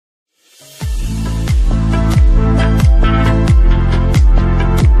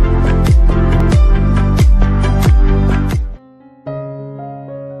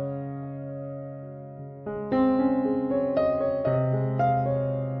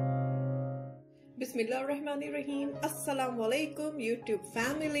बिस्मिल्लाहिर्रहमानिर्रहीम। अस्सलाम वालेकुम YouTube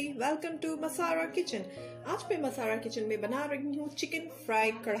family, welcome to मसारा kitchen. आज मैं मसारा किचन में बना रही हूँ चिकन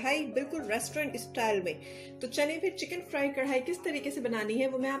फ्राई कढ़ाई, बिल्कुल रेस्टोरेंट स्टाइल में। तो चलिए फिर चिकन फ्राई कढ़ाई किस तरीके से बनानी है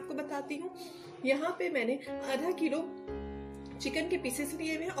वो मैं आपको बताती हूँ। यहाँ पे मैंने आधा किलो चिकन के पीसेस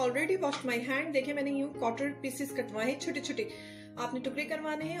लिए हुए हैं। Already wash my hand. देखिए मैंने यूं क्वार्टर पीसेस कटवाए, छोटे छोटे आपने टुकड़े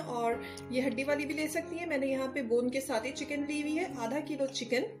करवाने हैं और ये हड्डी वाली भी ले सकती है। मैंने यहाँ पे बोन के साथ ही चिकन ली हुई है। आधा किलो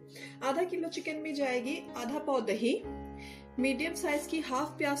चिकन में जाएगी आधा पाव दही। मीडियम साइज की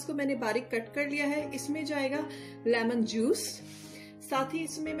हाफ प्याज को मैंने बारीक कट कर लिया है। इसमें जाएगा लेमन जूस। साथ ही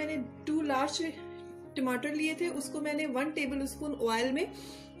इसमें मैंने 2 लार्ज टमाटर लिए थे, उसको मैंने 1 टेबल स्पून ऑयल में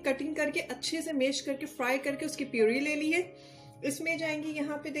कटिंग करके अच्छे से मैश करके फ्राई करके उसकी प्यूरी ले ली है। इसमें जाएंगी,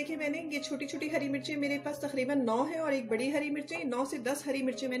 यहाँ पे देखिए मैंने ये छोटी छोटी हरी मिर्चें मेरे पास तकरीबन 9 है और एक बड़ी हरी मिर्चें, 9 से 10 हरी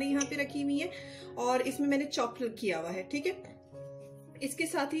मिर्चें मैंने यहाँ पे रखी हुई है और इसमें मैंने चॉप किया हुआ है। ठीक है, इसके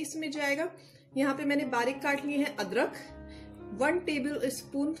साथ ही इसमें जाएगा, यहाँ पे मैंने बारीक काट लिए हैं अदरक, 1 table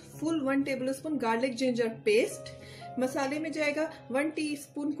spoon garlic ginger paste. मसाले में जाएगा 1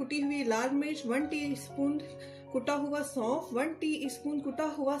 टीस्पून कुटी हुई लाल मिर्च, 1 टीस्पून कुटा हुआ सौंफ, 1 टीस्पून कुटा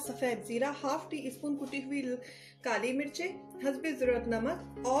हुआ सफेद जीरा, हाफ टीस्पून कुटी हुई काली मिर्चें, हस्बे जरूरत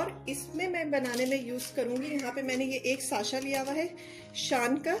नमक। और इसमें मैं बनाने में यूज करूंगी, यहाँ पे मैंने ये एक साशा लिया हुआ है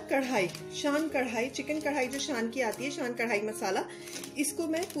शान कढ़ाई चिकन कढ़ाई जो शान की आती है, शान कढ़ाई मसाला। इसको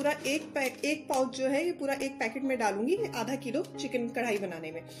मैं पूरा एक पाउच जो है ये पूरा एक पैकेट में डालूंगी आधा किलो चिकन कढ़ाई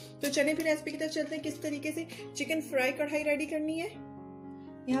बनाने में। तो चलिए फिर रेसिपी की तरफ चलते हैं किस तरीके से चिकन फ्राई कढ़ाई रेडी करनी है।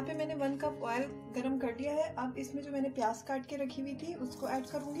 यहाँ पे मैंने 1 कप ऑयल गरम कर दिया है। अब इसमें जो मैंने प्याज काट के रखी हुई थी उसको ऐड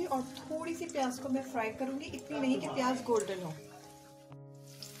करूंगी और थोड़ी सी प्याज को मैं फ्राई करूंगी, इतनी नहीं कि प्याज गोल्डन हो।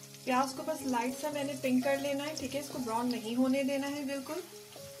 प्याज को बस लाइट सा मैंने पिंक कर लेना है। ठीक है, इसको ब्राउन नहीं होने देना है बिल्कुल।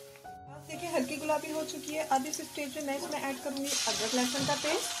 देखिए हल्की गुलाबी हो चुकी है। अब इस स्टेज में मैं इसमें ऐड करूंगी अदरक लहसुन का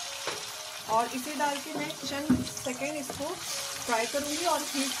पेस्ट और इसे डाल के मैं चंद सेकेंड इसको फ्राई करूंगी और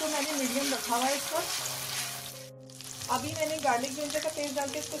हीट को मैंने मीडियम रखा हुआ है इस वक्त। अभी मैंने गार्लिक जिंजर का पेस्ट डाल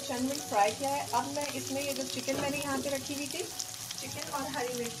के इसको चंद मिनट फ्राई किया है। अब मैं इसमें ये जो चिकन मैंने यहाँ पे रखी हुई थी, चिकन और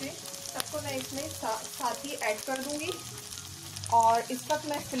हरी मिर्चें सबको मैं इसमें साथ ही ऐड कर दूंगी और इस वक्त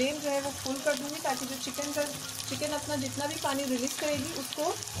मैं फ्लेम जो है वो फुल कर दूंगी ताकि जो चिकन अपना जितना भी पानी रिलीज करेगी उसको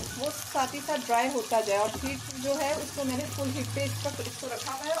वो साथ ही साथ ड्राई होता जाए। और हीट जो है उसको मैंने फुल हीट पे इस वक्त इसको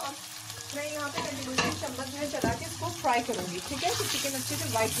रखा हुआ है और मैं यहाँ पे कंटिन्यूसली चम्मच में चला के इसको फ्राई करूंगी। ठीक है, तो चिकन अच्छे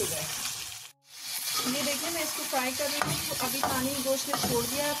से वाइट हो जाए। ये देखिए मैं इसको फ्राई कर रही हूँ। तो अभी पानी गोश्त ने छोड़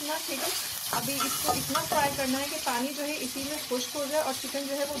दिया है अपना। ठीक है, अभी इसको इतना फ्राई करना है कि पानी जो है इसी में खुश्क हो जाए और चिकन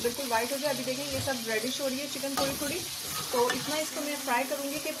जो है वो बिल्कुल वाइट हो जाए। अभी देखिए ये सब रेडिश हो रही है चिकन थोड़ी, तो इतना इसको मैं फ्राई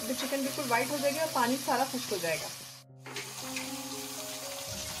करूंगी कि चिकन बिल्कुल वाइट हो जाएगी और पानी सारा खुश्क हो जाएगा।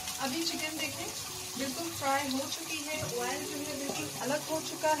 अभी चिकन देखें बिल्कुल फ्राई हो चुकी है, ऑयल जो है बिल्कुल अलग हो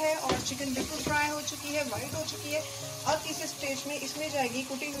चुका है और चिकन बिल्कुल फ्राई हो चुकी है, वाइट हो चुकी है। अब इस स्टेज में इसमें जाएगी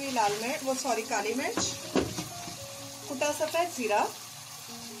कुटी हुई काली मिर्च, कुटा सफेद जीरा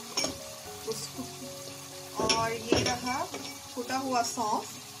और ये रहा कुटा हुआ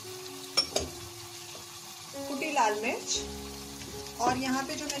सौंफ, कुटी लाल मिर्च और यहाँ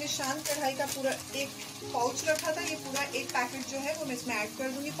पे जो मैंने शान कढ़ाई का पूरा एक पाउच रखा था, ये पूरा एक पैकेट जो है वो मैं इसमें ऐड कर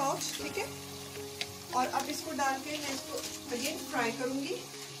दूंगी पाउच। ठीक है, और अब इसको डाल के मैं इसको अगेन फ्राई करूंगी।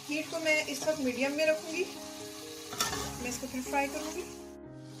 हीट को मैं इस वक्त मीडियम में रखूंगी। मैं इसको फिर फ्राई करूंगी।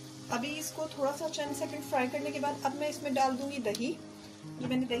 अभी इसको थोड़ा सा चंद सेकंड फ्राई करने के बाद अब मैं इसमें डाल दूंगी दही। जो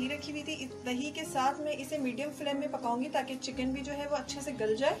मैंने दही रखी हुई थी, इस दही के साथ मैं इसे मीडियम फ्लेम में पकाऊंगी ताकि चिकन भी जो है वो अच्छे से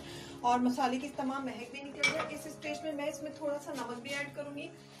गल जाए और मसाले की तमाम महक भी निकल जाए। इस स्टेज में मैं इसमें थोड़ा सा नमक भी ऐड करूंगी।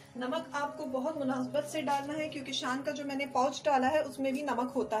 नमक आपको बहुत मुनासबत से डालना है क्योंकि शान का जो मैंने पाउच डाला है उसमें भी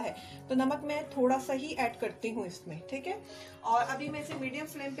नमक होता है, तो नमक मैं थोड़ा सा ही ऐड करती हूँ इसमें। ठीक है, और अभी मैं इसे मीडियम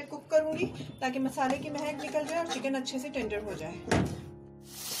फ्लेम पे कुक करूंगी ताकि मसाले की महक निकल जाए और चिकन अच्छे से टेंडर हो जाए।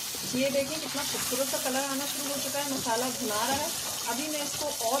 ये देखिए कितना खूबसूरत सा कलर आना शुरू हो चुका है, मसाला भुना रहा है। अभी मैं इसको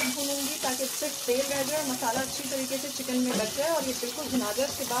और भूनूंगी ताकि इससे तेल रह जाए और मसाला अच्छी तरीके से चिकन में लग जाए और ये बिल्कुल भुना जाए।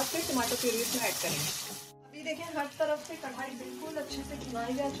 उसके बाद फिर टमाटो प्यूरी इसमें ऐड करेंगे। अभी देखें हर तरफ से कढ़ाई बिल्कुल अच्छे से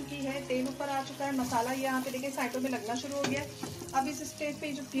भुनाई जा चुकी है, तेल ऊपर आ चुका है, मसाला यहाँ पे देखिए साइडों में लगना शुरू हो गया है। अब इस स्टेज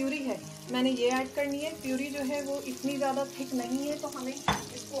पे जो प्यूरी है मैंने ये ऐड करनी है। प्यूरी जो है वो इतनी ज़्यादा थिक नहीं है, तो हमें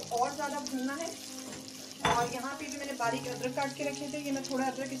इसको और ज़्यादा भूनना है। और यहाँ पे जो मैंने बारीक अदरक काट के रखे थे, ये मैं थोड़ा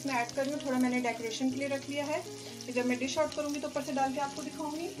अदरक इसमें ऐड कर रही हूँ। थोड़ा मैंने डेकोरेशन के लिए रख लिया है, कि जब मैं डिश आउट करूँगी तो ऊपर से डाल के आपको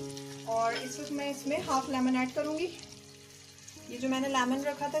दिखाऊंगी। और इस वक्त मैं इसमें हाफ लेमन ऐड करूँगी। ये जो मैंने लेमन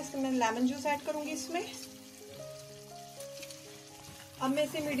रखा था इसमें मैं लेमन जूस ऐड करूँगी इसमें। अब मैं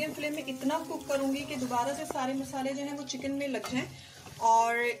इसे मीडियम फ्लेम में इतना कुक करूँगी कि दोबारा से सारे मसाले जो हैं वो चिकन में लग जाएँ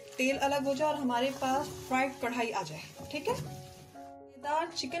और तेल अलग हो जाए और हमारे पास फ्राइड कढ़ाई आ जाए। ठीक है,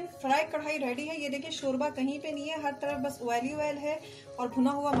 चिकन फ्राई कढ़ाई रेडी है। ये देखिए शोरबा कहीं पे नहीं है, हर तरफ बस ऑयली ऑयल है और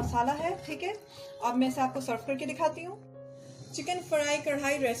भुना हुआ मसाला है। ठीक है, अब मैं इसे आपको सर्व करके दिखाती हूँ। चिकन फ्राई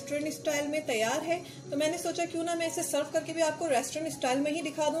कढ़ाई रेस्टोरेंट स्टाइल में तैयार है। तो मैंने सोचा क्यों ना मैं इसे सर्व करके भी आपको रेस्टोरेंट स्टाइल में ही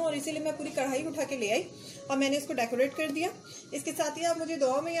दिखा दूं, और इसीलिए मैं पूरी कढ़ाई उठा के ले आई और मैंने इसको डेकोरेट कर दिया। इसके साथ ही आप मुझे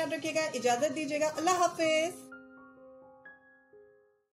दुआ में याद रखिएगा। इजाजत दीजिएगा। अल्लाह हाफिज।